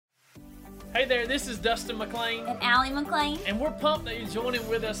Hey there, this is Dustin McLean. And Allie McLean. And we're pumped that you're joining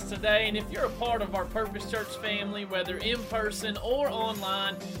with us today. And if you're a part of our Purpose Church family, whether in person or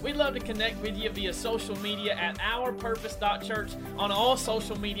online, we'd love to connect with you via social media at ourpurpose.church on all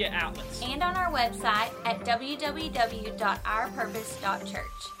social media outlets. And on our website at www.ourpurpose.church.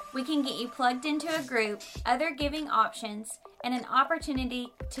 We can get you plugged into a group, other giving options, and an opportunity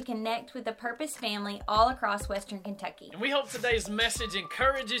to connect with the Purpose family all across Western Kentucky. And we hope today's message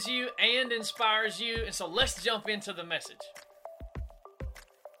encourages you and inspires you. And so let's jump into the message.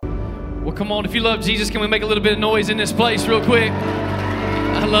 Well, come on, if you love Jesus, can we make a little bit of noise in this place real quick?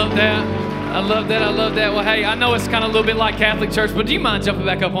 I love that. I love that. I love that. Well, hey, I know it's kind of a little bit like Catholic church, but do you mind jumping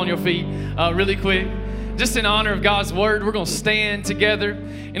back up on your feet really quick? Just in honor of God's word, we're going to stand together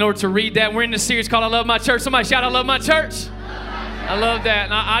in order to read that. We're in this series called I Love My Church. Somebody shout, I love my church. I love that.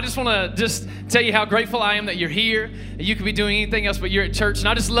 And I just want to just tell you how grateful I am that you're here. You could be doing anything else, but you're at church. And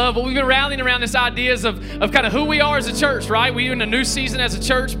I just love what we've been rallying around this ideas of kind of who we are as a church, right? We're in a new season as a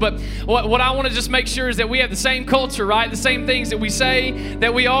church, but what I want to just make sure is that we have the same culture, right? The same things that we say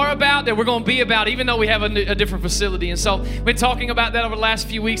that we are about, that we're going to be about, even though we have a different facility. And so we've been talking about that over the last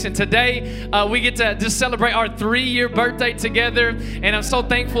few weeks. And today we get to just celebrate our 3-year birthday together. And I'm so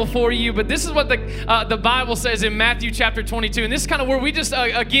thankful for you. But this is what the Bible says in Matthew chapter 22. And this is kind of where we just,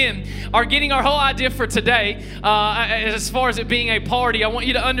 again, are getting our whole idea for today. As far as it being a party, I want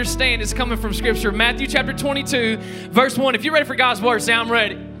you to understand it's coming from Scripture. Matthew chapter 22, verse 1. If you're ready for God's word, say, I'm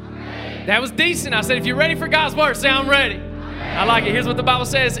ready. That was decent. I said, if you're ready for God's word, say, I'm ready. I like it. Here's what the Bible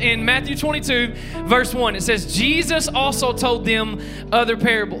says in Matthew 22, verse 1. It says, Jesus also told them other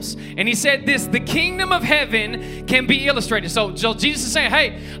parables. And he said this, the kingdom of heaven can be illustrated. So Jesus is saying,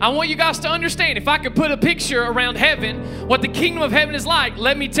 hey, I want you guys to understand, if I could put a picture around heaven, what the kingdom of heaven is like,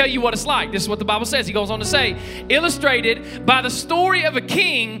 let me tell you what it's like. This is what the Bible says. He goes on to say, illustrated by the story of a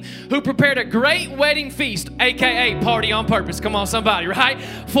king who prepared a great wedding feast, a.k.a. party on purpose. Come on, somebody, right?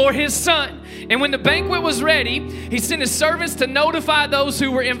 For his son. And when the banquet was ready, he sent his servants to notify those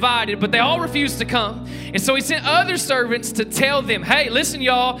who were invited, but they all refused to come. And so he sent other servants to tell them, hey, listen,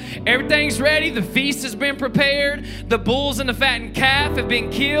 y'all, everything's ready. The feast has been prepared. The bulls and the fattened calf have been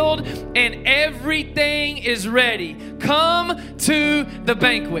killed, and everything is ready. Come to the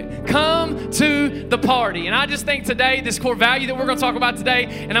banquet. Come to the party. And I just think today, this core value that we're going to talk about today,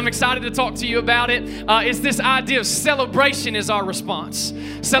 and I'm excited to talk to you about it, is this idea of celebration is our response.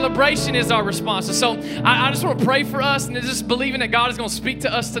 Celebration is our response. And so I just want to pray for us and just believing that God is going to speak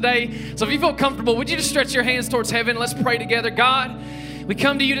to us today. So if you feel comfortable, would you just stretch your hands towards heaven? Let's pray together. God, we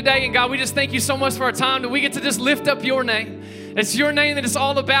come to you today, and God, we just thank you so much for our time that we get to just lift up your name. It's your name that it's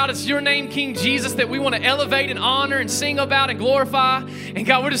all about. It's your name, King Jesus, that we want to elevate and honor and sing about and glorify. And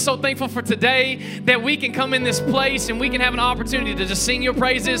God, we're just so thankful for today that we can come in this place and we can have an opportunity to just sing your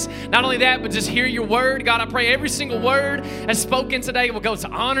praises. Not only that, but just hear your word. God, I pray every single word that's spoken today will go to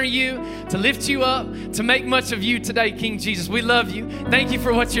honor you, to lift you up, to make much of you today, King Jesus. We love you. Thank you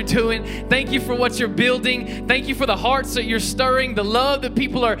for what you're doing. Thank you for what you're building. Thank you for the hearts that you're stirring, the love that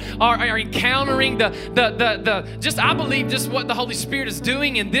people are encountering, just I believe just what the Holy Spirit is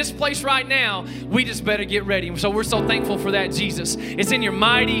doing in this place right now. We just better get ready. So we're so thankful for that, Jesus. It's in your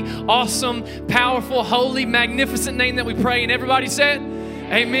mighty, awesome, powerful, holy, magnificent name that we pray. And everybody said,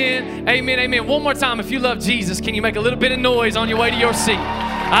 amen, amen, amen. One more time, if you love Jesus, can you make a little bit of noise on your way to your seat?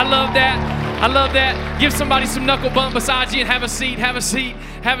 I love that. I love that. Give somebody some knuckle bump beside you and have a seat, have a seat,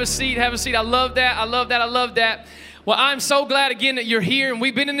 have a seat, have a seat. I love that. I love that. I love that. Well, I'm so glad again that you're here, and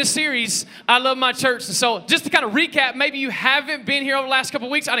we've been in this series, I Love My Church. And so just to kind of recap, maybe you haven't been here over the last couple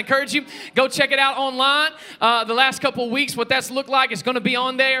of weeks, I'd encourage you, go check it out online. The last couple of weeks, what that's looked like is going to be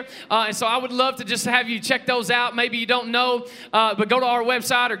on there. And so I would love to just have you check those out. Maybe you don't know, but go to our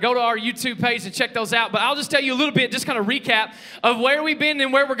website or go to our YouTube page and check those out. But I'll just tell you a little bit, just kind of recap of where we've been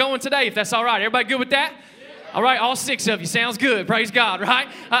and where we're going today, if that's all right. Everybody good with that? All right, all 6 of you. Sounds good. Praise God, right?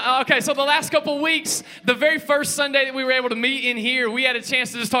 Okay, so the last couple of weeks, the very first Sunday that we were able to meet in here, we had a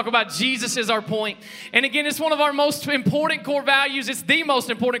chance to just talk about Jesus as our point. And again, it's one of our most important core values. It's the most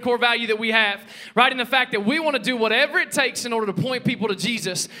important core value that we have, right? In the fact that we want to do whatever it takes in order to point people to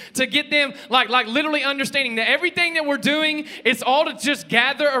Jesus, to get them, like literally understanding that everything that we're doing, it's all to just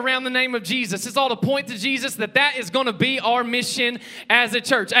gather around the name of Jesus. It's all to point to Jesus, that is going to be our mission as a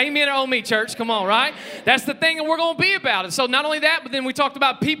church. Amen or oh me, church? Come on, right? That's the thing that we're going to be about it. So not only that, but then we talked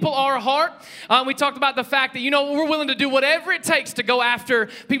about people are a heart. We talked about the fact that, we're willing to do whatever it takes to go after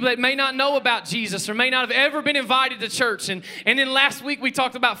people that may not know about Jesus or may not have ever been invited to church. And then last week we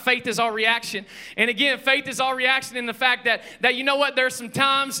talked about faith is our reaction. And again, faith is our reaction in the fact that there's some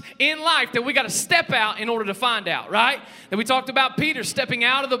times in life that we got to step out in order to find out, right? That we talked about Peter stepping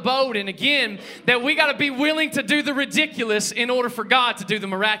out of the boat, and again, that we got to be willing to do the ridiculous in order for God to do the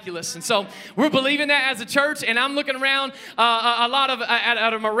miraculous. And so we're believing that as a church, and I'm looking around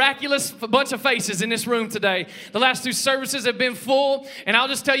at a miraculous bunch of faces in this room today. The last 2 services have been full, and I'll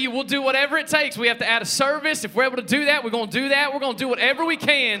just tell you, we'll do whatever it takes. We have to add a service. If we're able to do that, we're going to do that. We're going to do whatever we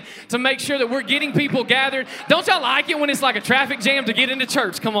can to make sure that we're getting people gathered. Don't y'all like it when it's like a traffic jam to get into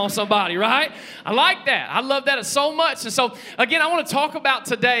church? Come on, somebody, right? I like that. I love that so much. And so, again, I want to talk about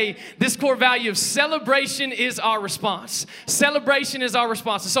today this core value of celebration is our response. Celebration is our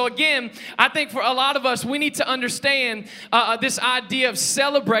response. And so, again, I think for a lot of us, we need to understand this idea of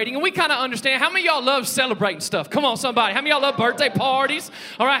celebrating. And we kind of understand. How many of y'all love celebrating stuff? Come on, somebody. How many of y'all love birthday parties?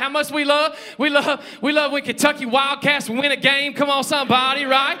 All right, how much we love? We love when Kentucky Wildcats win a game. Come on, somebody,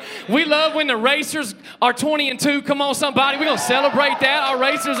 right? We love when the Racers are 20-2. Come on, somebody. We're going to celebrate that. Our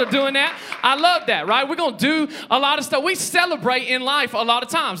Racers are doing that. I love that, right? We're going to do a lot of stuff. We celebrate in life a lot of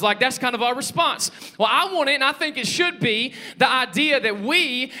times. Like, that's kind of our response. Well, I want it, and I think it should be the idea that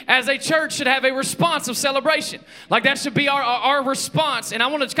we, as a church, should have a response of celebration. Like, that should be our response. And I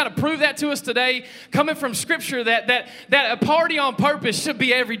want to kind of prove that to us today, coming from Scripture, that a party on purpose should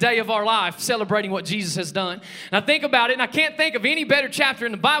be every day of our life, celebrating what Jesus has done. And I think about it, and I can't think of any better chapter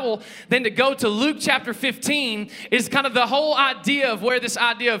in the Bible than to go to Luke chapter 15, is kind of the whole idea of where this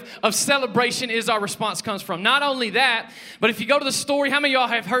idea of celebration is our response comes from. Not only that, but if you go to the story, how many of y'all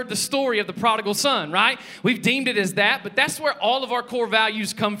have heard the story of the prodigal son, right? We've deemed it as that, but that's where all of our core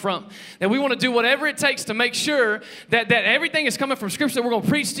values come from. That we want to do whatever it takes to make sure that everything is coming from Scripture that we're going to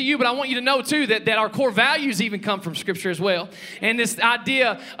preach to you, but I want you to know too that our core values even come from Scripture as well. And this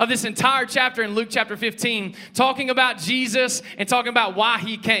idea of this entire chapter in Luke chapter 15, talking about Jesus and talking about why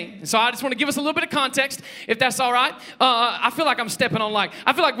he came. And so I just want to give us a little bit of context, if that's all right. I feel like I'm stepping on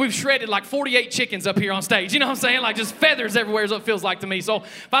I feel like we've shredded like 48 chickens up here on stage. You know what I'm saying? Like just feathers everywhere is what it feels like to me. So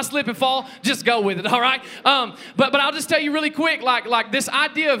if I slip and fall, just go with it, all right? But I'll just tell you really quick, like this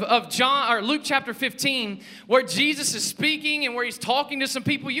idea of John or Luke chapter 15, where Jesus is speaking and where he's talking to some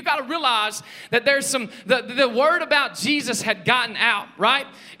people, you got to realize that there's the word about Jesus had gotten out, right?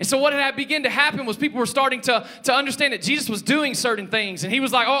 And so what had begun to happen was people were starting to understand that Jesus was doing certain things. And he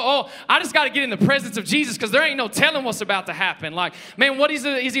was like, I just got to get in the presence of Jesus because there ain't no telling what's about to happen. Like, man, what is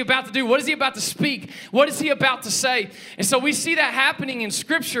he about to do? What is he about to speak? What is he about to say? And so we see that happening in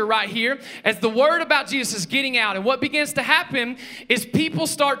Scripture right here as the word about Jesus is getting out. And what begins to happen is people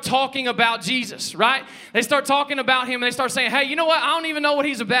start talking about Jesus, right? They start talking about him and they start saying, hey, you know what? I don't even know what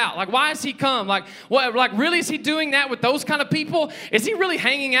he's about. Like, why has he come? Like, what? Like, really, is he doing that with those kind of people? Is he really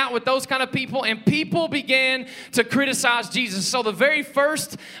hanging out with those kind of people? And people began to criticize Jesus. So the very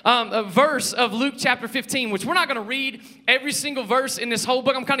first verse of Luke chapter 15, which we're not going to read every single verse in this whole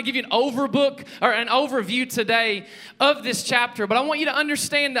book. I'm kind of give you an overview today of this chapter. But I want you to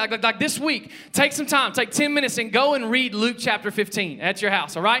understand that like this week, take some time, take 10 minutes and go and read Luke chapter 15 at your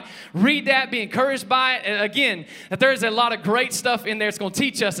house, all right? Read that, be encouraged by it. And again, that there is a lot of great stuff in there. It's going to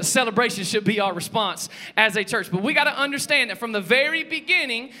teach us that celebration should be our response as a church. But we got to understand that from the very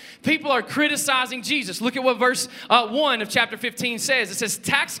beginning, people are criticizing Jesus. Look at what verse 1 of chapter 15 says. It says,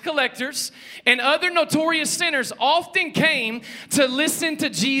 tax collectors and other notorious sinners often came to listen to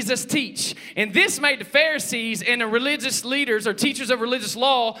Jesus teach. And this made the Pharisees and the religious leaders or teachers of religious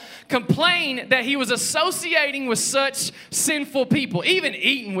law complain that he was associating with such sinful people, even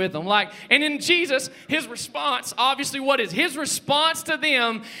eating with them. And in Jesus, his response, obviously what is his response to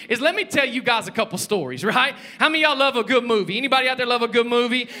them is, let me tell you guys a couple stories, right? How many of y'all love a good movie? Anybody out there love a good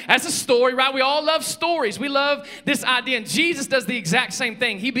movie? That's a story, right? We all love stories. We love this idea. And Jesus does the exact same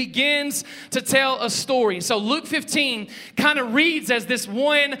thing. He begins to tell a story. So Luke 15 kind of reads as this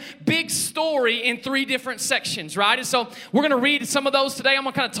one big story in 3 different sections, right? And so we're going to read some of those today. I'm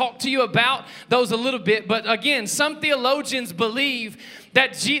going to kind of talk to you about those a little bit. But again, some theologians believe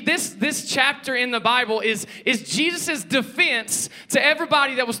that this chapter in the Bible is Jesus' defense to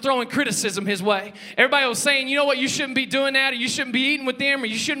everybody that was throwing criticism his way. Everybody was saying, you know what, you shouldn't be doing that, or you shouldn't be eating with them, or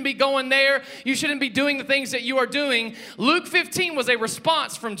you shouldn't be going there, you shouldn't be doing the things that you are doing. Luke 15 was a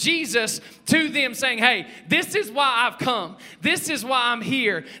response from Jesus to them saying, hey, this is why I've come. This is why I'm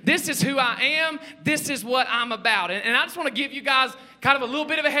here. This is who I am. This is what I'm about. And I just want to give you guys kind of a little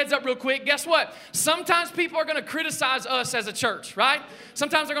bit of a heads up real quick. Guess what? Sometimes people are going to criticize us as a church, right?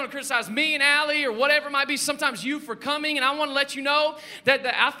 Sometimes they're going to criticize me and Allie or whatever it might be. Sometimes you for coming. And I want to let you know that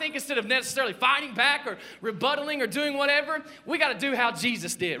I think instead of necessarily fighting back or rebuttaling or doing whatever, we got to do how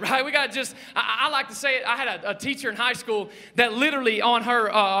Jesus did, right? We got to just, I like to say it. I had a teacher in high school that literally on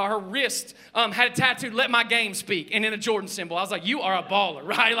her wrist had a tattoo, "Let my game speak," and in a Jordan symbol. I was like, you are a baller,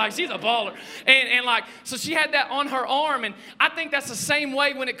 right? Like, she's a baller. And like, so she had that on her arm. And I think that's the same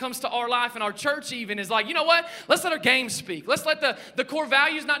way when it comes to our life and our church even, is like, you know what? Let's let our game speak. Let's let the core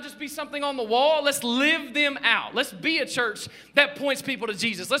values not just be something on the wall. Let's live them out. Let's be a church that points people to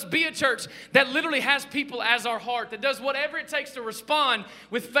Jesus. Let's be a church that literally has people as our heart, that does whatever it takes to respond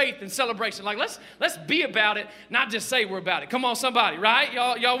with faith and celebration. Like, let's be about it, not just say we're about it. Come on, somebody, right?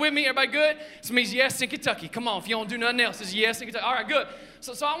 Y'all with me? Everybody good? This means yes in Kentucky. Come on, if you don't do nothing else, it's yes in Kentucky. All right, good.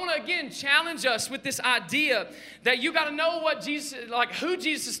 So I want to, again, challenge us with this idea that you got to know what Jesus, like who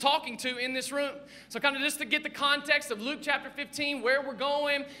Jesus is talking to in this room. So kind of just to get the context of Luke chapter 15, where we're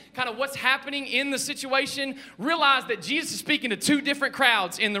going, kind of what's happening in the situation, realize that Jesus is speaking to two different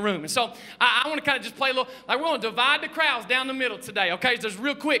crowds in the room. And so I want to kind of just play a little, like we're going to divide the crowds down the middle today, okay? Just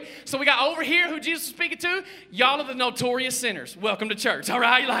real quick. So we got over here who Jesus is speaking to. Y'all are the notorious sinners. Welcome to church, all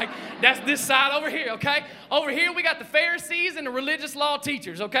right? Like, that's this side over here, okay? Over here we got the Pharisees and the religious law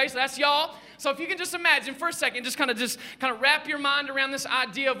teachers, okay? So that's y'all. So if you can just imagine for a second, just kind of wrap your mind around this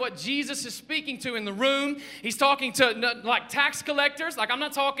idea of what Jesus is speaking to in the room. He's talking to like tax collectors. Like, I'm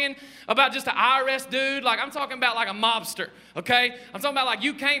not talking about just an IRS dude. Like, I'm talking about like a mobster, okay? I'm talking about like,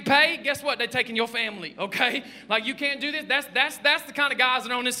 you can't pay. Guess what? They're taking your family, okay? Like, you can't do this. That's the kind of guys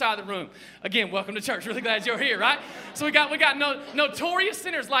that are on this side of the room. Again, welcome to church. Really glad you're here, right? So we got notorious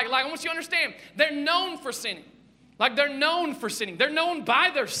sinners. Like I want you to understand, they're known for sinning. Like, they're known for sinning. They're known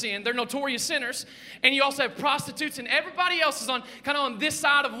by their sin. They're notorious sinners. And you also have prostitutes, and everybody else is on kind of on this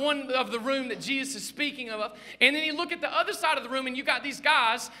side of one of the room that Jesus is speaking of. And then you look at the other side of the room, and you got these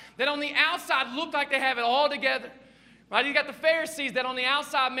guys that on the outside look like they have it all together. Right? You got the Pharisees that on the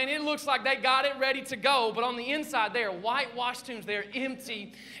outside, man, it looks like they got it ready to go. But on the inside, they are whitewashed tombs. They are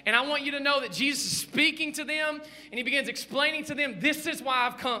empty. And I want you to know that Jesus is speaking to them, and he begins explaining to them, this is why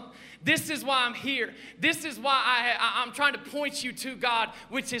I've come. This is why I'm here. This is why I'm trying to point you to God,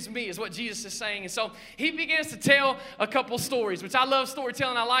 which is me, is what Jesus is saying. And so he begins to tell a couple stories, which I love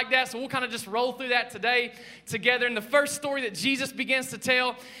storytelling. I like that. So we'll kind of just roll through that today together. And the first story that Jesus begins to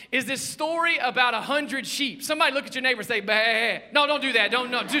tell is this story about 100 sheep. Somebody look at your neighbor and say, bah. No, don't do that.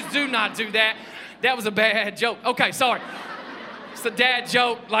 Just do not do that. That was a bad joke. Okay, sorry. It's a dad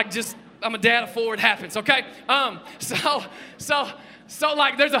joke. Like, just, I'm a dad of four. It happens, okay? So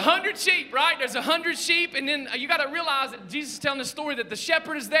like there's 100 sheep, right? There's 100 sheep, and then you got to realize that Jesus is telling the story that the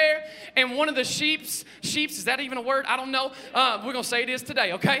shepherd is there, and one of the sheeps, is that even a word? I don't know. We're going to say it is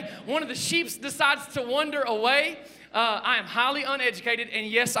today, okay? One of the sheep decides to wander away. I am highly uneducated, and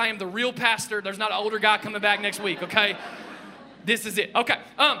yes, I am the real pastor. There's not an older guy coming back next week, okay? This is it. Okay.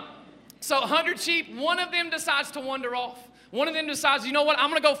 So 100 sheep, one of them decides to wander off. One of them decides, you know what, I'm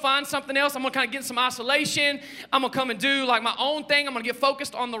going to go find something else. I'm going to kind of get some isolation. I'm going to come and do like my own thing. I'm going to get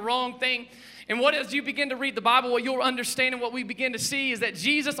focused on the wrong thing. And what as you begin to read the Bible, what you'll understand and what we begin to see is that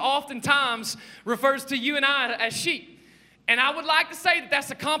Jesus oftentimes refers to you and I as sheep. And I would like to say that that's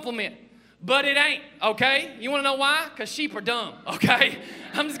a compliment, but it ain't, okay? You want to know why? Because sheep are dumb, okay?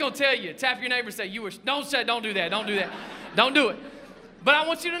 I'm just going to tell you. Tap your neighbor and say, don't do that. Don't do it. But I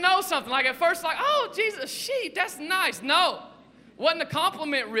want you to know something. Like at first, like, oh, Jesus, sheep, that's nice. No, wasn't a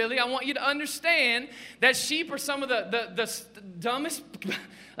compliment really. I want you to understand that sheep are some of the dumbest,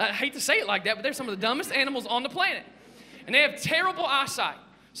 I hate to say it like that, but they're some of the dumbest animals on the planet. And they have terrible eyesight.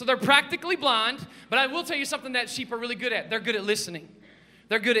 So they're practically blind. But I will tell you something that sheep are really good at. They're good at listening.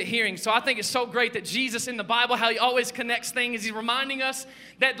 They're good at hearing. So I think it's so great that Jesus in the Bible, how he always connects things, he's reminding us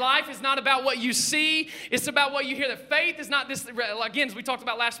that life is not about what you see. It's about what you hear. That faith is not this, again, as we talked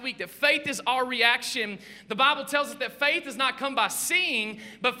about last week, that faith is our reaction. The Bible tells us that faith does not come by seeing,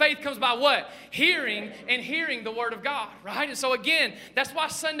 but faith comes by what? Hearing, and hearing the word of God, right? And so again, that's why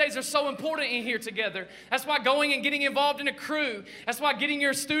Sundays are so important in here together. That's why going and getting involved in a crew. That's why getting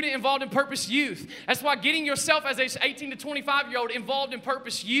your student involved in Purpose Youth. That's why getting yourself as a 18 to 25-year-old involved in Purpose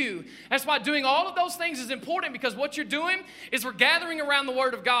purpose you. That's why doing all of those things is important, because what you're doing is we're gathering around the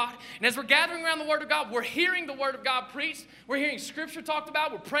Word of God. And as we're gathering around the Word of God, we're hearing the Word of God preached. We're hearing Scripture talked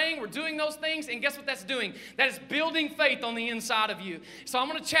about. We're praying. We're doing those things. And guess what that's doing? That is building faith on the inside of you. So I'm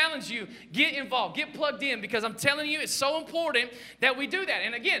going to challenge you, get involved, get plugged in, because I'm telling you, it's so important that we do that.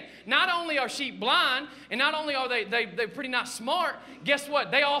 And again, not only are sheep blind, and not only are they're pretty not smart, guess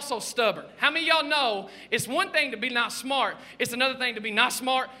what? They also stubborn. How many of y'all know it's one thing to be not smart, it's another thing to be not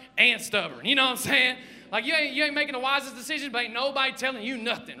smart and stubborn? You know what I'm saying? Like you ain't making the wisest decision, but ain't nobody telling you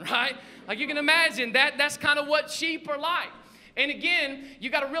nothing, right? Like you can imagine that's kind of what sheep are like. And again, you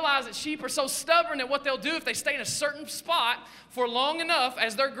got to realize that sheep are so stubborn that what they'll do if they stay in a certain spot for long enough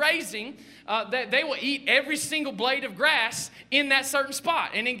as they're grazing, that they will eat every single blade of grass in that certain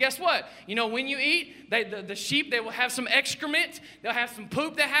spot. And then guess what? You know, when you eat, the sheep, they will have some excrement. They'll have some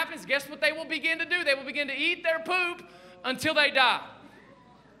poop that happens. Guess what they will begin to do? They will begin to eat their poop until they die.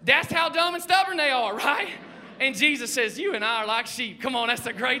 That's how dumb and stubborn they are, right? And Jesus says, you and I are like sheep. Come on, that's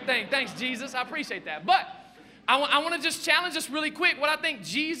a great thing. Thanks, Jesus. I appreciate that. But I want to just challenge us really quick. What I think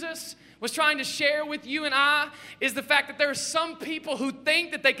Jesus was trying to share with you and I is the fact that there are some people who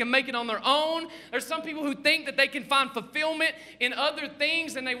think that they can make it on their own. There's some people who think that they can find fulfillment in other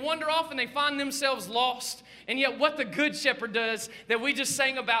things, and they wander off and they find themselves lost. And yet what the Good Shepherd does, that we just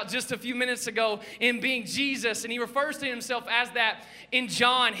sang about just a few minutes ago in being Jesus, and he refers to himself as that in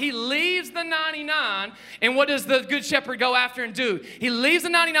John. He leaves the 99, and what does the Good Shepherd go after and do? He leaves the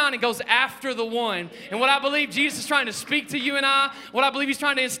 99 and goes after the one. And what I believe Jesus is trying to speak to you and I, what I believe he's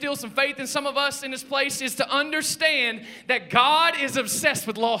trying to instill some faith in some of us in this place, is to understand that God is obsessed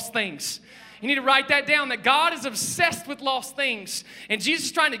with lost things. You need to write that down, that God is obsessed with lost things. And Jesus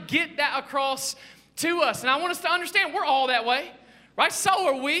is trying to get that across to us. And I want us to understand we're all that way, right? So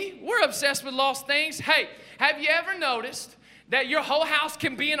are we. We're obsessed with lost things. Hey, have you ever noticed that your whole house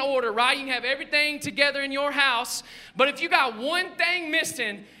can be in order, right? You can have everything together in your house, but if you got one thing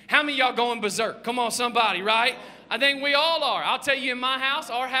missing, how many of y'all going berserk? Come on, somebody, right? I think we all are. I'll tell you, in my house,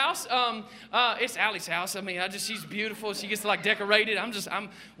 our house, it's Allie's house. I mean, she's beautiful. She gets to like decorate it.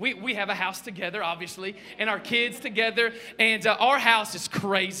 We have a house together, obviously, and our kids together, and our house is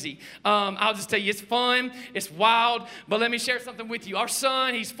crazy. I'll just tell you, it's fun, it's wild, but let me share something with you. Our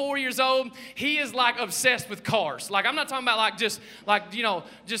son, he's 4 years old. He is like obsessed with cars. Like, I'm not talking about just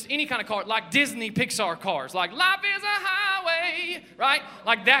any kind of car, like Disney Pixar cars, like life is a highway, right?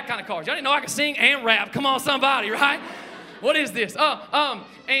 Like that kind of cars. Y'all didn't know I could sing and rap. Come on, somebody, right? What is this?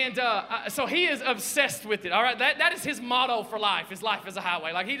 So he is obsessed with it, all right? That is his motto for life. His life is a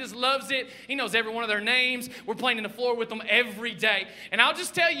highway. Like, he just loves it. He knows every one of their names. We're playing in the floor with them every day. And I'll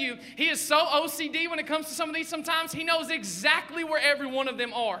just tell you, he is so OCD when it comes to some of these sometimes. He knows exactly where every one of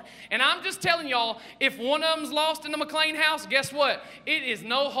them are. And I'm just telling y'all, if one of them's lost in the McLean house, guess what? It is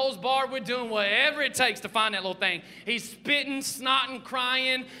no holds barred. We're doing whatever it takes to find that little thing. He's spitting, snotting,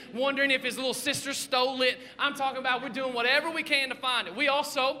 crying, wondering if his little sister stole it. I'm talking about we're doing whatever we can to find it. We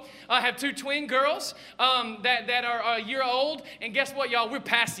also have two twin girls that are a year old, and guess what, y'all? We're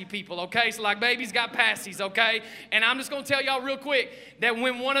passy people, okay? So like babies got passies, okay? And I'm just gonna tell y'all real quick that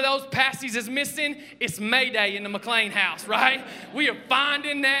when one of those passies is missing, it's Mayday in the McLean house, right? We are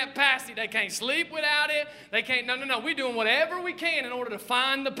finding that passy. They can't sleep without it. They can't, no. We're doing whatever we can in order to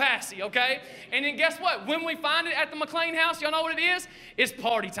find the passy, okay? And then guess what? When we find it at the McLean house, y'all know what it is? It's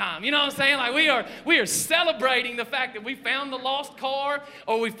party time. You know what I'm saying? Like we are celebrating the fact that we found the lost car,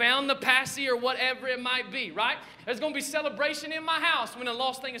 or we found the passy, or whatever it might be, right? There's going to be celebration in my house when a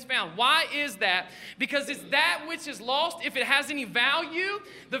lost thing is found. Why is that? Because it's that which is lost. If it has any value,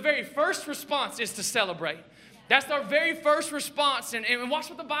 the very first response is to celebrate. That's our very first response. And watch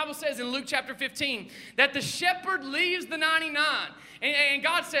what the Bible says in Luke chapter 15, that the shepherd leaves the 99. And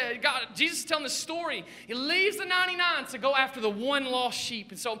Jesus is telling the story. He leaves the 99 to go after the one lost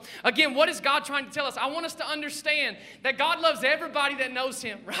sheep. And so, again, what is God trying to tell us? I want us to understand that God loves everybody that knows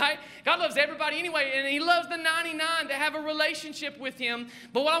him, right? God loves everybody anyway, and he loves the 99 to have a relationship with him.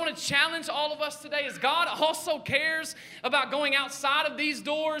 But what I want to challenge all of us today is God also cares about going outside of these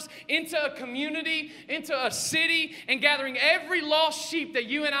doors into a community, into a city, and gathering every lost sheep that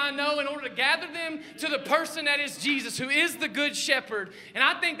you and I know in order to gather them to the person that is Jesus, who is the Good Shepherd. And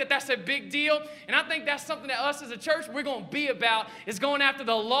I think that that's a big deal. And I think that's something that us as a church, we're going to be about, is going after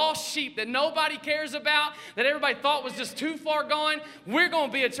the lost sheep that nobody cares about, that everybody thought was just too far gone. We're going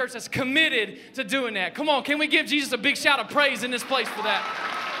to be a church that's committed to doing that. Come on, can we give Jesus a big shout of praise in this place for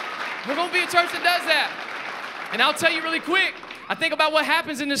that? We're going to be a church that does that. And I'll tell you really quick, I think about what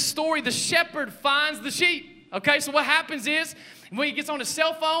happens in this story. The shepherd finds the sheep. Okay, so what happens is, when he gets on his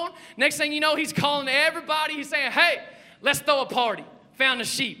cell phone, next thing you know, he's calling everybody. He's saying, hey, let's throw a party. found a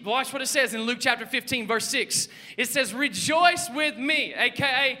sheep. Watch what it says in Luke chapter 15, verse 6. It says, rejoice with me,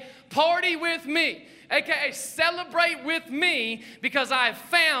 a.k.a. party with me, a.k.a. celebrate with me because I have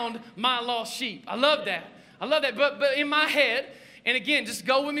found my lost sheep. I love that. I love that. But in my head, and again, just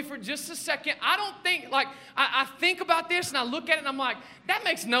go with me for just a second. I don't think, like, I think about this and I look at it and I'm like, that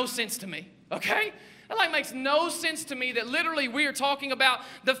makes no sense to me, okay? That like makes no sense to me that literally we are talking about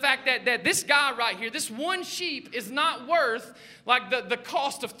the fact that this guy right here, this one sheep is not worth like the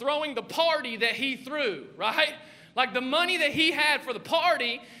cost of throwing the party that he threw, right? Like the money that he had for the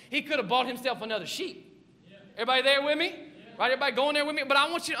party, he could have bought himself another sheep. Everybody there with me? Right, everybody going there with me? But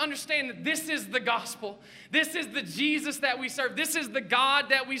I want you to understand that this is the gospel. This is the Jesus that we serve. This is the God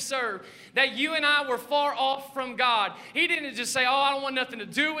that we serve. That you and I were far off from God. He didn't just say, oh, I don't want nothing to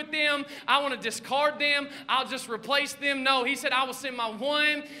do with them. I want to discard them. I'll just replace them. No, he said, I will send my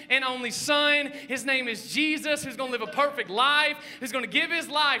one and only son. His name is Jesus, who's going to live a perfect life, who's going to give his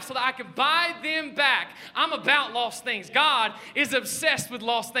life so that I can buy them back. I'm about lost things. God is obsessed with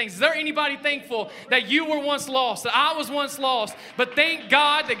lost things. Is there anybody thankful that you were once lost, that I was once lost, but thank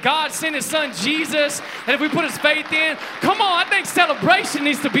God that God sent his son Jesus, and if we put his faith in, come on, I think celebration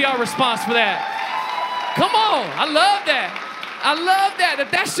needs to be our response for that. Come on, I love that. I love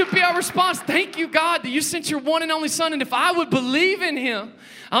that should be our response. Thank you, God, that you sent your one and only son, and if I would believe in him,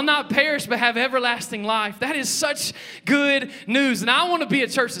 I'll not perish but have everlasting life. That is such good news. And I want to be a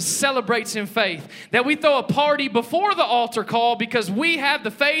church that celebrates in faith, that we throw a party before the altar call because we have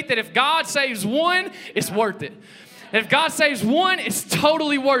the faith that if God saves one, it's worth it. If God saves one, it's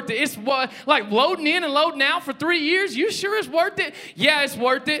totally worth it. It's like loading in and loading out for 3 years. You sure it's worth it? Yeah, it's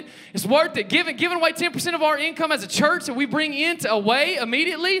worth it. It's worth it. Giving away 10% of our income as a church that we bring away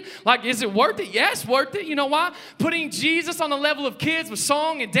immediately. Like, is it worth it? Yes, worth it. You know why? Putting Jesus on the level of kids with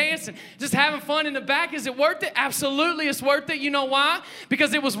song and dance and just having fun in the back. Is it worth it? Absolutely, it's worth it. You know why?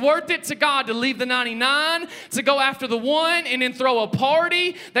 Because it was worth it to God to leave the 99, to go after the one, and then throw a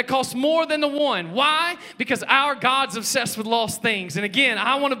party that costs more than the one. Why? Because our God's obsessed with lost things. And again,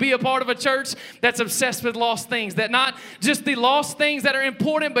 I want to be a part of a church that's obsessed with lost things. That not just the lost things that are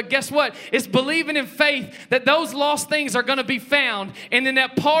important, but guess what? It's believing in faith that those lost things are going to be found. And then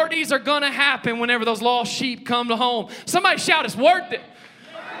that parties are going to happen whenever those lost sheep come to home. Somebody shout, it's worth it.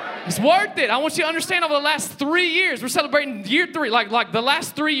 It's worth it. I want you to understand over the last 3 years, we're celebrating year 3, like the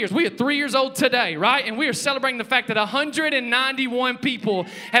last 3 years. We are 3 years old today, right? And we are celebrating the fact that 191 people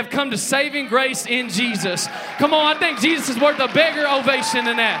have come to saving grace in Jesus. Come on, I think Jesus is worth a bigger ovation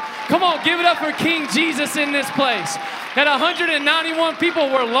than that. Come on, give it up for King Jesus in this place. That 191 people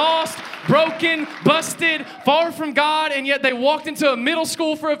were lost, broken, busted, far from God, and yet they walked into a middle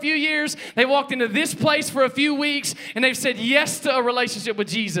school for a few years. They walked into this place for a few weeks, and they've said yes to a relationship with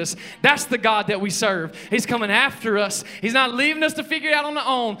Jesus. That's the God that we serve. He's coming after us. He's not leaving us to figure it out on our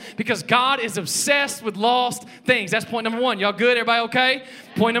own because God is obsessed with lost things. That's point number 1. Y'all good? Everybody okay?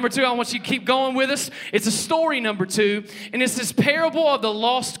 Point number 2, I want you to keep going with us. It's a story number 2, and it's this parable of the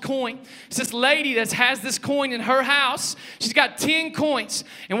lost coin. It's this lady that has this coin in her house. She's got 10 coins,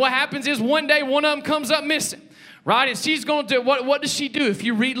 and what happens is one day one of them comes up missing, right? And she's going to do, what does she do? If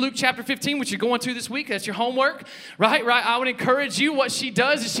you read Luke chapter 15, which you're going to this week, that's your homework, right? I would encourage you, what she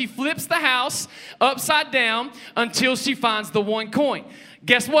does is she flips the house upside down until she finds the one coin.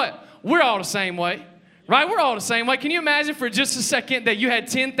 Guess what? We're all the same way. Right? We're all the same way. Can you imagine for just a second that you had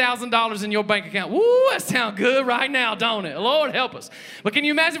 $10,000 in your bank account? Woo, that sounds good right now, don't it? Lord help us. But can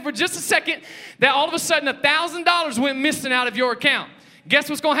you imagine for just a second that all of a sudden $1,000 went missing out of your account? Guess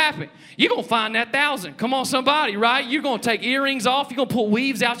what's going to happen? You're going to find that 1,000. Come on, somebody, right? You're going to take earrings off. You're going to pull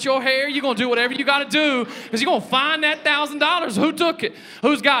weaves out your hair. You're going to do whatever you got to do because you're going to find that $1,000. Who took it?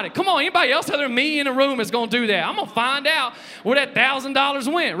 Who's got it? Come on, anybody else other than me in a room is going to do that. I'm going to find out where that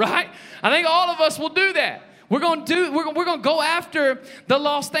 $1,000 went, right? I think all of us will do that. We're going to go after the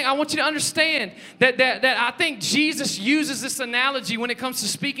lost thing. I want you to understand that I think Jesus uses this analogy when it comes to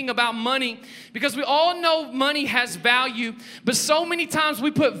speaking about money because we all know money has value, but so many times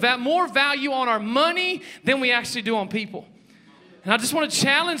we put more value on our money than we actually do on people. And I just want to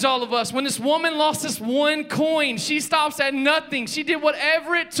challenge all of us. When this woman lost this one coin, she stops at nothing. She did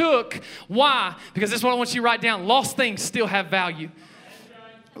whatever it took. Why? Because this is what I want you to write down. Lost things still have value.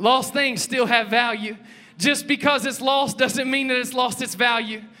 Lost things still have value. Just because it's lost doesn't mean that it's lost its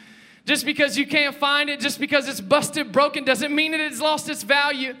value. Just because you can't find it, just because it's busted, broken, doesn't mean that it's lost its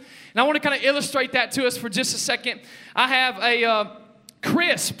value. And I want to kind of illustrate that to us for just a second. I have a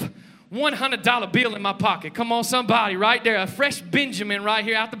crisp $100 bill in my pocket. Come on, somebody, right there. A fresh Benjamin right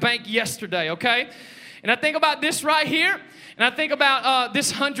here out the bank yesterday, okay? And I think about this right here, and I think about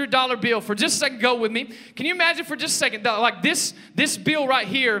this $100 bill. For just a second, go with me. Can you imagine for just a second, like this bill right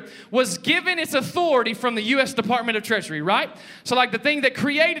here was given its authority from the U.S. Department of Treasury, right? So like the thing that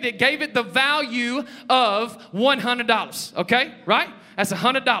created it gave it the value of $100, okay, right? That's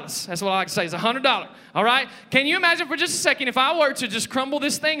 $100. That's what I like to say, is $100, all right? Can you imagine for just a second if I were to just crumble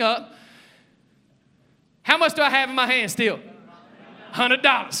this thing up, how much do I have in my hand still?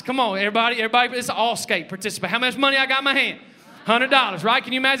 $100. Come on, everybody, it's an all-skate participant. How much money I got in my hand? $100, right?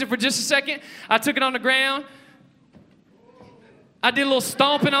 Can you imagine for just a second? I took it on the ground. I did a little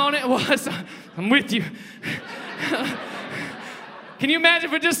stomping on it. I'm with you. Can you imagine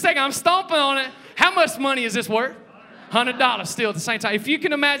for just a second? I'm stomping on it. How much money is this worth? $100 still at the same time. If you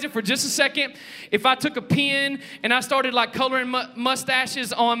can imagine for just a second, if I took a pen and I started like coloring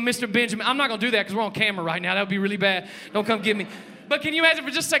mustaches on Mr. Benjamin. I'm not going to do that because we're on camera right now. That would be really bad. Don't come get me. But can you imagine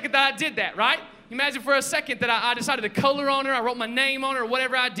for just a second that I did that, right? Imagine for a second that I decided to color on her. I wrote my name on her or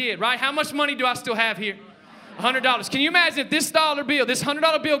whatever I did, right? How much money do I still have here? $100. Can you imagine if this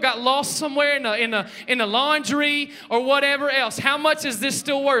 $100 bill got lost somewhere in the laundry or whatever else? How much is this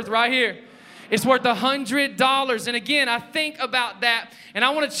still worth right here? It's worth $100. And again, I think about that, and I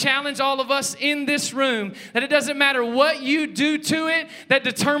want to challenge all of us in this room that it doesn't matter what you do to it that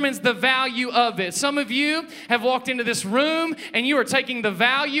determines the value of it. Some of you have walked into this room and you are taking the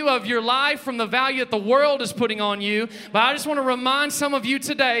value of your life from the value that the world is putting on you. But I just want to remind some of you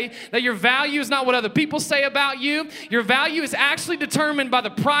today that your value is not what other people say about you. Your value is actually determined by the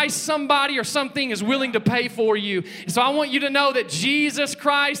price somebody or something is willing to pay for you. And so I want you to know that Jesus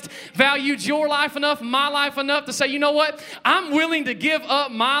Christ valued your life enough, my life enough to say, you know what? I'm willing to give up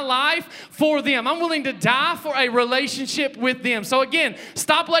my life for them. I'm willing to die for a relationship with them. So again,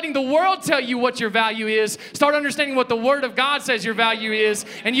 stop letting the world tell you what your value is. Start understanding what the Word of God says your value is.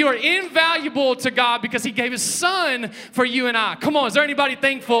 And you are invaluable to God because He gave His Son for you and I. Come on, is there anybody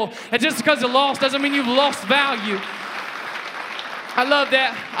thankful that just because you lost doesn't mean you've lost value? I love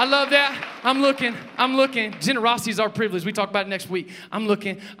that. I love that. I'm looking. Generosity is our privilege. We talk about it next week. I'm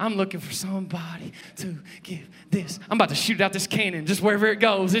looking for somebody to give this. I'm about to shoot out this cannon just wherever it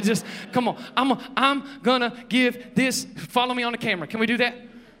goes. It just, come on. I'm gonna give this. Follow me on the camera. Can we do that?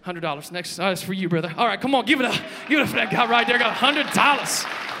 $100. Next, that's for you, brother. All right, come on. Give it up for that guy right there. Got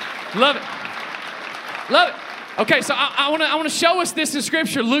 $100. Love it. Okay, so I want to show us this in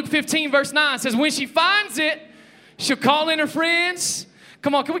Scripture. Luke 15, verse 9 says, when she finds it, she'll call in her friends.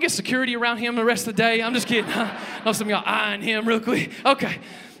 Come on, can we get security around him the rest of the day? I'm just kidding. I know some of y'all eyeing him real quick. Okay.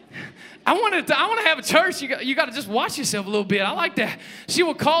 I want to have a church. You got to just watch yourself a little bit. I like that. She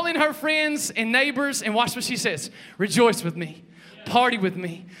will call in her friends and neighbors and watch what she says. Rejoice with me. Party with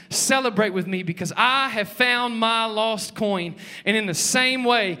me. Celebrate with me because I have found my lost coin. And in the same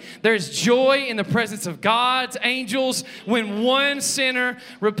way, there's joy in the presence of God's angels when one sinner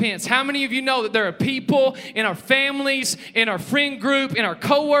repents. How many of you know that there are people in our families, in our friend group, in our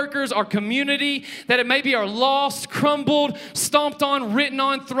coworkers, our community, that it maybe are lost, crumbled, stomped on, written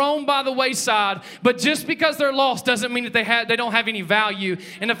on, thrown by the wayside. But just because they're lost doesn't mean that they don't have any value.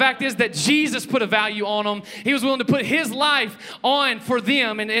 And the fact is that Jesus put a value on them. He was willing to put His life on for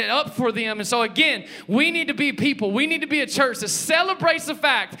them and up for them. And so again, we need to be people. We need to be a church that celebrates the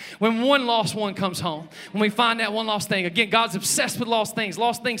fact when one lost one comes home. When we find that one lost thing. Again, God's obsessed with lost things.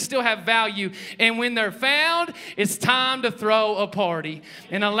 Lost things still have value. And when they're found, it's time to throw a party.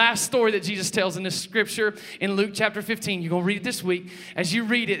 And the last story that Jesus tells in this scripture in Luke chapter 15, you're going to read it this week. As you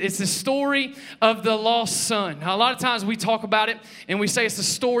read it, it's the story of the lost son. Now, a lot of times we talk about it and we say it's the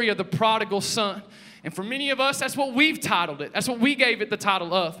story of the prodigal son. And for many of us, that's what we've titled it. That's what we gave it the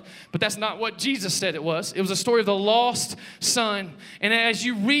title of. But that's not what Jesus said it was. It was a story of the lost son. And as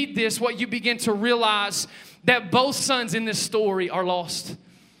you read this, what you begin to realize that both sons in this story are lost.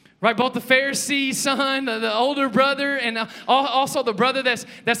 Right, both the Pharisee son, the older brother, and also the brother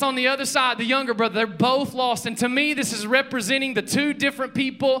that's on the other side, the younger brother, they're both lost. And to me, this is representing the two different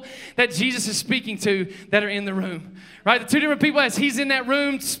people that Jesus is speaking to that are in the room. Right, the two different people as He's in that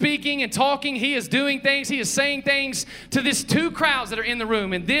room speaking and talking, He is doing things, He is saying things to these two crowds that are in the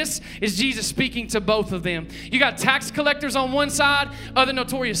room. And this is Jesus speaking to both of them. You got tax collectors on one side, other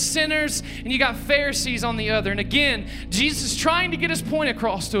notorious sinners, and you got Pharisees on the other. And again, Jesus is trying to get His point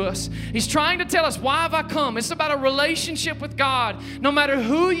across to us. He's trying to tell us, why have I come? It's about a relationship with God, no matter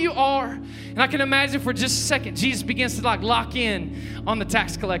who you are. And I can imagine for just a second, Jesus begins to lock in on the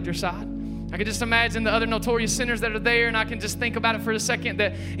tax collector side. I can just imagine the other notorious sinners that are there, and I can just think about it for a second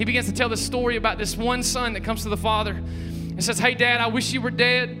that He begins to tell the story about this one son that comes to the father and says, hey, Dad, I wish you were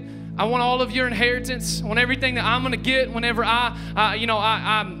dead. I want all of your inheritance. I want everything that I'm going to get whenever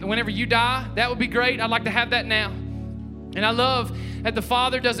whenever you die. That would be great. I'd like to have that now. And I love that the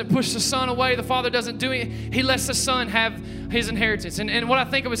Father doesn't push the Son away. The Father doesn't do it. He lets the Son have his inheritance. And what I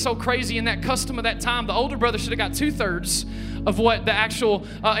think of is so crazy in that custom of that time, the older brother should have got 2/3 of what the actual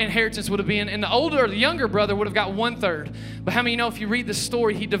inheritance would have been. And the younger brother would have got 1/3. But how many know if you read the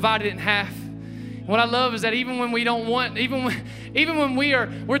story, he divided it in half? What I love is that even when we don't want, even when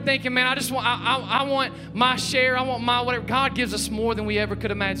we're thinking, man, I want my share, I want my whatever. God gives us more than we ever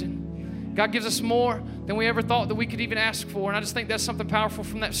could imagine. God gives us more than we ever thought that we could even ask for. And I just think that's something powerful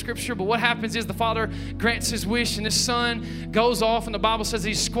from that scripture. But what happens is the Father grants his wish, and his Son goes off, and the Bible says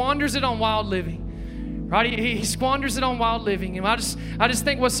he squanders it on wild living. Right? He squanders it on wild living. And I just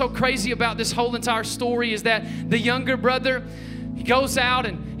think what's so crazy about this whole entire story is that the younger brother, he goes out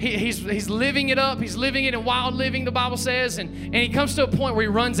and he's living it up. He's living it in wild living, the Bible says. And he comes to a point where he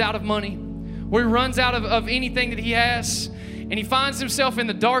runs out of money, where he runs out of anything that he has. And he finds himself in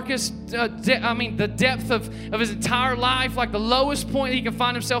the darkest, the depth of his entire life, like the lowest point he can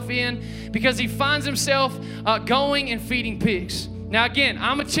find himself in, because he finds himself going and feeding pigs. Now, again,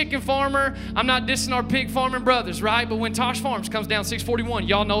 I'm a chicken farmer. I'm not dissing our pig farming brothers, right? But when Tosh Farms comes down 641,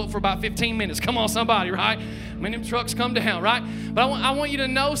 y'all know it for about 15 minutes. Come on, somebody, right? When them trucks come down, right? But I want you to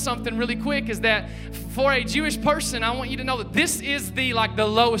know something really quick, is that for a Jewish person, I want you to know that this is the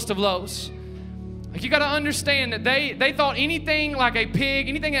lowest of lows. Like, you got to understand that they thought anything like a pig,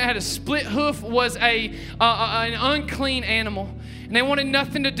 anything that had a split hoof was an unclean animal. And they wanted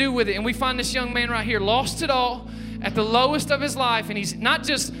nothing to do with it. And we find this young man right here, lost it all, at the lowest of his life, and he's not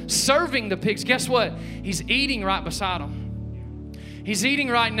just serving the pigs. Guess what? He's eating right beside them. He's eating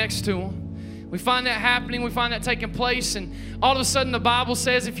right next to them. We find that happening. We find that taking place, and all of a sudden the Bible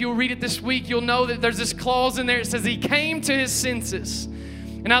says, if you'll read it this week, you'll know that there's this clause in there. It says he came to his senses.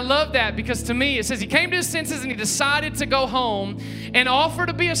 And I love that, because to me it says he came to his senses and he decided to go home and offer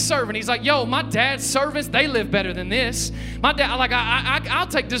to be a servant. He's like, yo, my dad's servants, they live better than this. My dad, I'll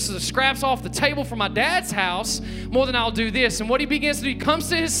take this as the scraps off the table from my dad's house more than I'll do this. And what he begins to do, he comes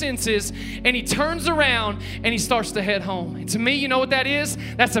to his senses and he turns around and he starts to head home. And to me, you know what that is?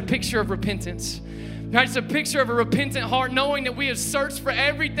 That's a picture of repentance. Right? It's a picture of a repentant heart, knowing that we have searched for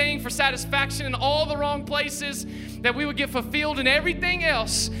everything, for satisfaction in all the wrong places, that we would get fulfilled in everything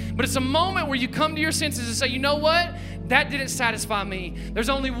else. But it's a moment where you come to your senses and say, you know what? That didn't satisfy me. There's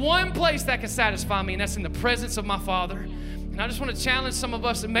only one place that can satisfy me, and that's in the presence of my Father. And I just want to challenge some of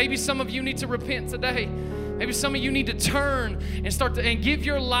us, and maybe some of you need to repent today. Maybe some of you need to turn and give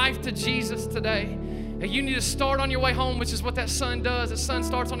your life to Jesus today. You need to start on your way home, which is what that son does. The son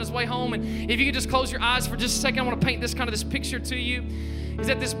starts on his way home. And if you could just close your eyes for just a second, I want to paint this picture to you. Is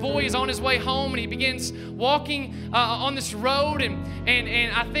that this boy is on his way home, and he begins walking on this road.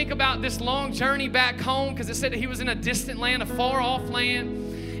 And I think about this long journey back home, because it said that he was in a distant land, a far off land.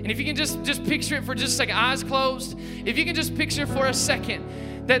 And if you can just picture it for just a second, eyes closed. If you can just picture for a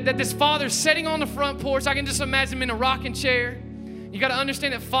second that this father's sitting on the front porch. I can just imagine him in a rocking chair. You got to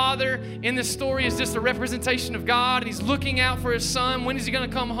understand that Father in this story is just a representation of God, and he's looking out for his son. When is he going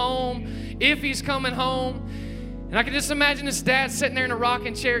to come home? If he's coming home. And I can just imagine this dad sitting there in a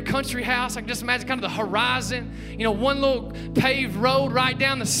rocking chair, country house. I can just imagine kind of the horizon, one little paved road right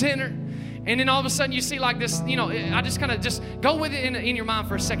down the center. And then all of a sudden you see like this, I just kind of just go with it in your mind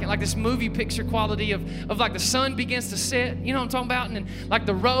for a second, like this movie picture quality of like the sun begins to set, you know what I'm talking about? And then like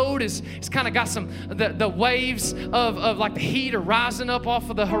the road it's kind of got some, the waves of like the heat are rising up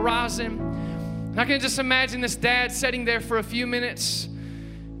off of the horizon. And I can just imagine this dad sitting there for a few minutes,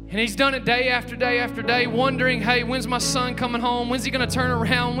 and he's done it day after day after day, wondering, hey, when's my son coming home? When's he going to turn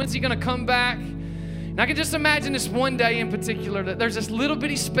around? When's he going to come back? And I can just imagine this one day in particular that there's this little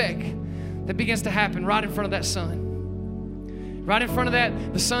bitty speck that begins to happen right in front of that sun. Right in front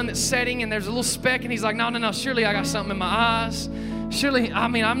of the sun that's setting, and there's a little speck, and he's like, no, surely I got something in my eyes. Surely,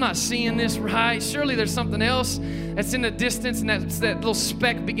 I'm not seeing this right. Surely there's something else that's in the distance, and that little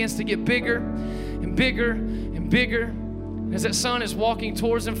speck begins to get bigger and bigger and bigger. As that son is walking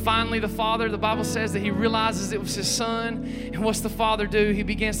towards him, finally the father, the Bible says that he realizes it was his son. And what's the father do? He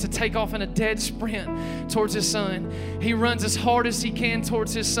begins to take off in a dead sprint towards his son. He runs as hard as he can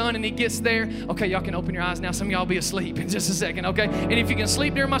towards his son, and he gets there. Okay, y'all can open your eyes now. Some of y'all will be asleep in just a second, okay? And if you can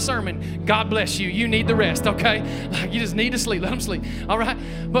sleep during my sermon, God bless you. You need the rest, okay? You just need to sleep. Let them sleep, all right?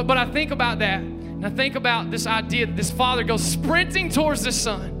 But I think about that, and I think about this idea that this father goes sprinting towards this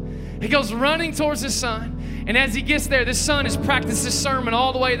son. He goes running towards his son. And And as he gets there, this son has practiced this sermon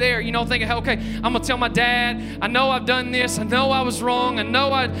all the way there, you know, thinking, okay, I'm going to tell my dad, I know I've done this, I know I was wrong, I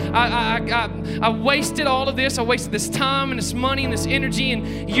know I wasted all of this, I wasted this time and this money and this energy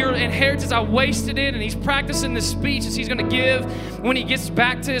and your inheritance, I wasted it. And he's practicing this speech as he's going to give when he gets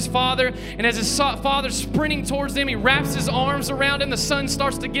back to his father. And as his father's sprinting towards them, he wraps his arms around him. The son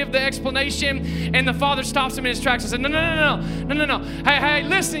starts to give the explanation, and the father stops him in his tracks and says, no. Hey,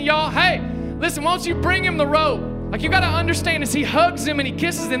 listen, y'all. Hey, listen, why don't you bring him the robe? Like, you got to understand, as he hugs him and he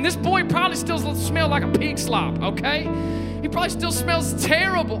kisses him, this boy probably still smells like a pig slop, okay? He probably still smells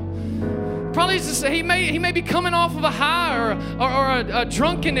terrible. Probably just, he may be coming off of a high or a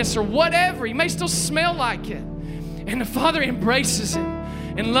drunkenness or whatever. He may still smell like it. And the father embraces him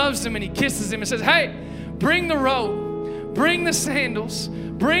and loves him, and he kisses him and says, hey, bring the robe, bring the sandals,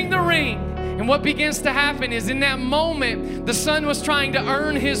 bring the ring. And what begins to happen is, in that moment, the son was trying to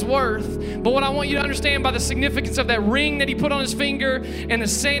earn his worth. But what I want you to understand by the significance of that ring that he put on his finger and the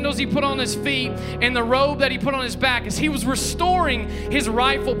sandals he put on his feet and the robe that he put on his back is he was restoring his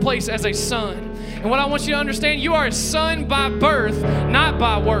rightful place as a son. And what I want you to understand, you are a son by birth, not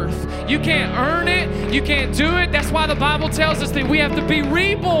by worth. You can't earn it. You can't do it. That's why the Bible tells us that we have to be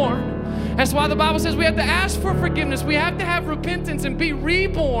reborn. That's why the Bible says we have to ask for forgiveness. We have to have repentance and be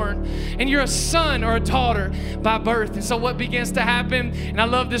reborn. And you're a son or a daughter by birth. And so what begins to happen, and I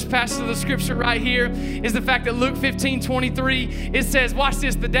love this passage of the scripture right here, is the fact that Luke 15:23, it says, watch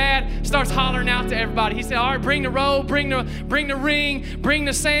this, the dad starts hollering out to everybody. He said, all right, bring the robe, bring the ring, bring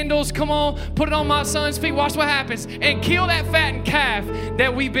the sandals, come on, put it on my son's feet. Watch what happens. And kill that fattened calf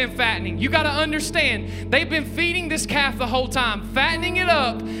that we've been fattening. You got to understand, they've been feeding this calf the whole time, fattening it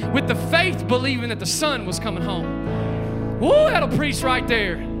up with the faith, believing that the son was coming home. Woo, that'll preach right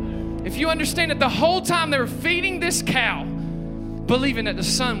there. If you understand that the whole time they were feeding this cow, believing that the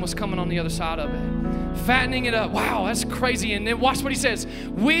son was coming on the other side of it, fattening it up. Wow, that's crazy. And then watch what he says.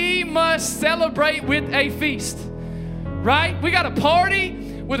 We must celebrate with a feast, right? We got a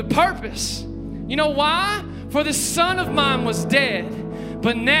party with a purpose. You know why? For this son of mine was dead,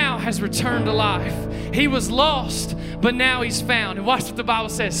 but now has returned to life. He was lost, but now he's found. And watch what the Bible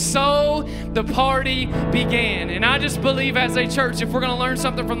says. So the party began. And I just believe as a church, if we're going to learn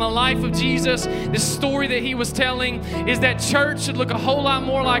something from the life of Jesus, this story that he was telling is that church should look a whole lot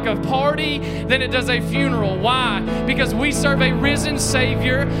more like a party than it does a funeral. Why? Because we serve a risen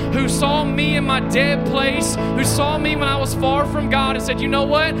Savior who saw me in my dead place, who saw me when I was far from God and said, you know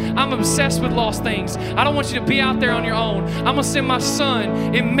what? I'm obsessed with lost things. I don't want you to be out there on your own. I'm going to send my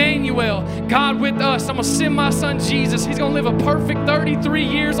son, Emmanuel, God with us. I'm going to send my son, Jesus. He's going to live a perfect 33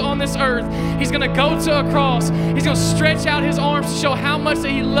 years on this earth. He's going to go to a cross. He's going to stretch out his arms to show how much that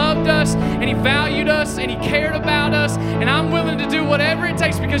he loved us and he valued us and he cared about us. And I'm willing to do whatever it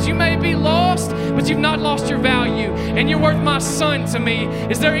takes because you may be lost, but you've not lost your value. And you're worth my son to me.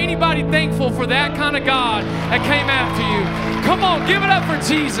 Is there anybody thankful for that kind of God that came after you? Come on, give it up for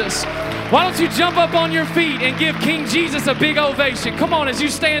Jesus. Why don't you jump up on your feet and give King Jesus a big ovation? Come on, as you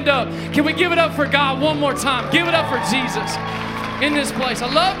stand up, can we give it up for God one more time? Give it up for Jesus in this place. I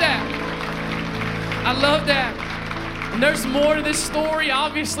love that. I love that. And there's more to this story.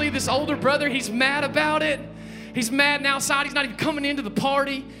 Obviously, this older brother, he's mad about it. He's mad and outside. He's not even coming into the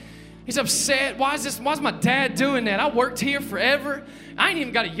party. He's upset. Why is my dad doing that? I worked here forever. I ain't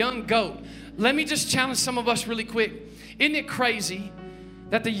even got a young goat. Let me just challenge some of us really quick. Isn't it crazy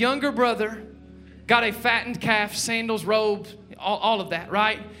that the younger brother got a fattened calf, sandals, robe, all of that,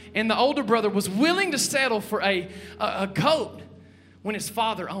 right? And the older brother was willing to settle for a goat when his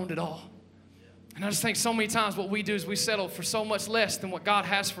father owned it all. And I just think so many times what we do is we settle for so much less than what God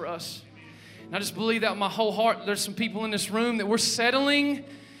has for us. And I just believe that with my whole heart. There's some people in this room that we're settling,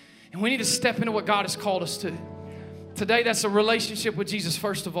 and we need to step into what God has called us to. Today, that's a relationship with Jesus,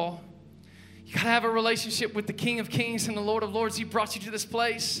 first of all. You got to have a relationship with the King of Kings and the Lord of Lords. He brought you to this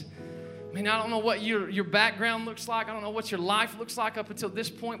place. I mean, I don't know what your background looks like. I don't know what your life looks like up until this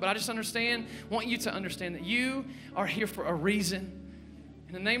point, but I just want you to understand that you are here for a reason.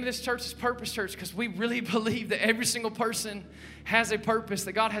 And the name of this church is Purpose Church because we really believe that every single person has a purpose,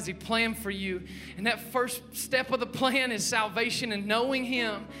 that God has a plan for you. And that first step of the plan is salvation and knowing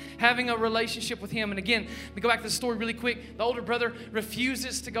Him, having a relationship with Him. And again, let me go back to the story really quick. The older brother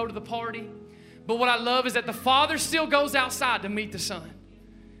refuses to go to the party. But what I love is that the father still goes outside to meet the son.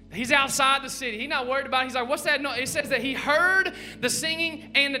 He's outside the city. He's not worried about it. He's like, what's that? No, it says that he heard the singing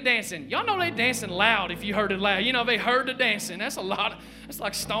and the dancing. Y'all know they dancing loud if you heard it loud. You know, they heard the dancing. That's a lot. That's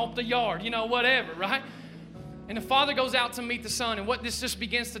like stomp the yard, whatever, right? And the Father goes out to meet the Son. And what this just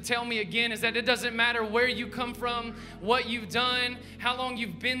begins to tell me again is that it doesn't matter where you come from, what you've done, how long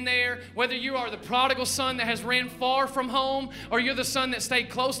you've been there, whether you are the prodigal son that has ran far from home, or you're the son that stayed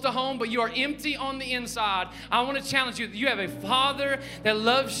close to home, but you are empty on the inside. I want to challenge you that you have a Father that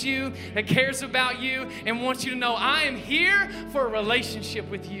loves you, that cares about you, and wants you to know, I am here for a relationship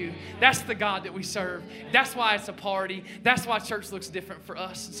with you. That's the God that we serve. That's why it's a party. That's why church looks different for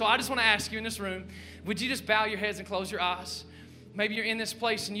us. So I just want to ask you in this room, would you just bow your heads and close your eyes? Maybe you're in this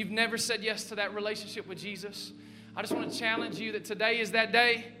place and you've never said yes to that relationship with Jesus. I just want to challenge you that today is that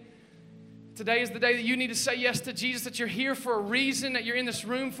day. Today is the day that you need to say yes to Jesus, that you're here for a reason, that you're in this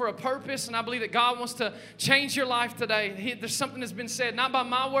room for a purpose, and I believe that God wants to change your life today. There's something that's been said, not by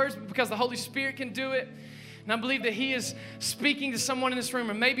my words, but because the Holy Spirit can do it. And I believe that He is speaking to someone in this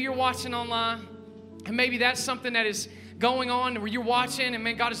room, or maybe you're watching online, and maybe that's something that is going on where you're watching and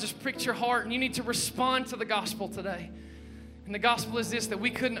man, God has just pricked your heart and you need to respond to the gospel today. And the gospel is this, that we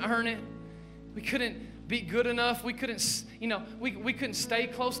couldn't earn it. We couldn't be good enough. We couldn't, we couldn't stay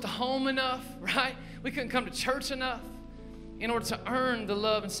close to home enough, right? We couldn't come to church enough in order to earn the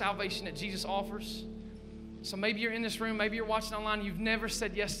love and salvation that Jesus offers. So maybe you're in this room, maybe you're watching online, and you've never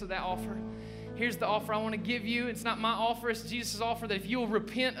said yes to that offer. Here's the offer I want to give you. It's not my offer, it's Jesus' offer, that if you will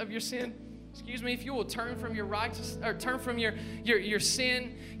repent of your sin, if you will turn from your turn from your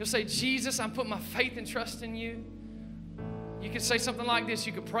sin, you'll say, Jesus, I'm putting my faith and trust in you. You could say something like this.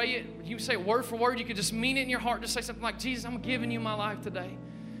 You could pray it. You could say it word for word. You could just mean it in your heart. Just say something like, Jesus, I'm giving you my life today.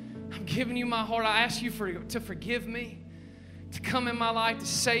 I'm giving you my heart. I ask you to forgive me, to come in my life, to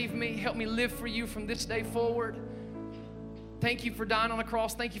save me. Help me live for you from this day forward. Thank you for dying on the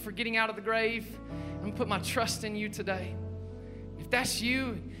cross. Thank you for getting out of the grave. I'm going to put my trust in you today. If that's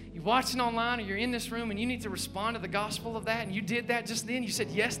you, you're watching online or you're in this room and you need to respond to the gospel of that, and you did that just then, you said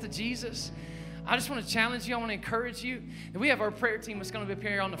yes to Jesus, I just want to challenge you. I want to encourage you. And we have our prayer team that's going to be up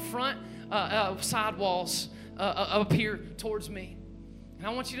here on the front side walls up here towards me. And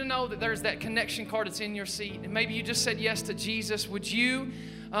I want you to know that there's that connection card that's in your seat. And maybe you just said yes to Jesus. Would you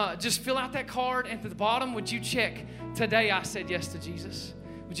just fill out that card, and at the bottom, would you check, today I said yes to Jesus?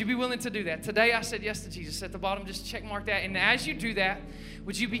 Would you be willing to do that? Today I said yes to Jesus. At the bottom, just check mark that. And as you do that,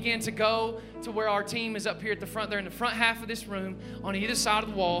 would you begin to go to where our team is up here at the front? They're in the front half of this room on either side of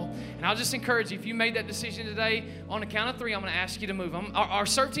the wall. And I'll just encourage you, if you made that decision today, on the count of 3, I'm going to ask you to move. Our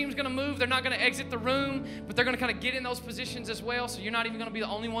serve team is going to move. They're not going to exit the room, but they're going to kind of get in those positions as well. So you're not even going to be the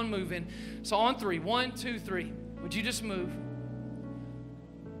only one moving. So on 3, 1, 2, 3, would you just move?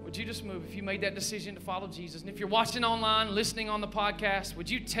 Would you just move if you made that decision to follow Jesus? And if you're watching online, listening on the podcast, would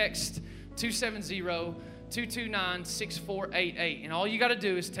you text 270-229-6488? And all you got to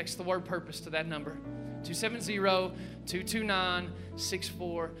do is text the word purpose to that number,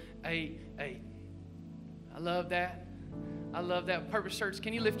 270-229-6488. I love that. I love that. Purpose Church,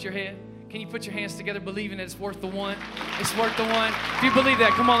 can you lift your head? Can you put your hands together believing that it's worth the one? It's worth the one. If you believe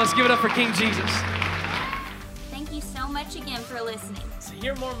that, come on, let's give it up for King Jesus. Thank you so much again for listening. To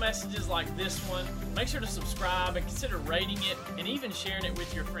hear more messages like this one, make sure to subscribe and consider rating it and even sharing it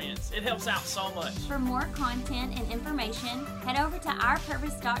with your friends. It helps out so much. For more content and information, head over to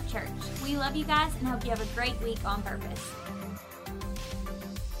ourpurpose.church. We love you guys and hope you have a great week on purpose.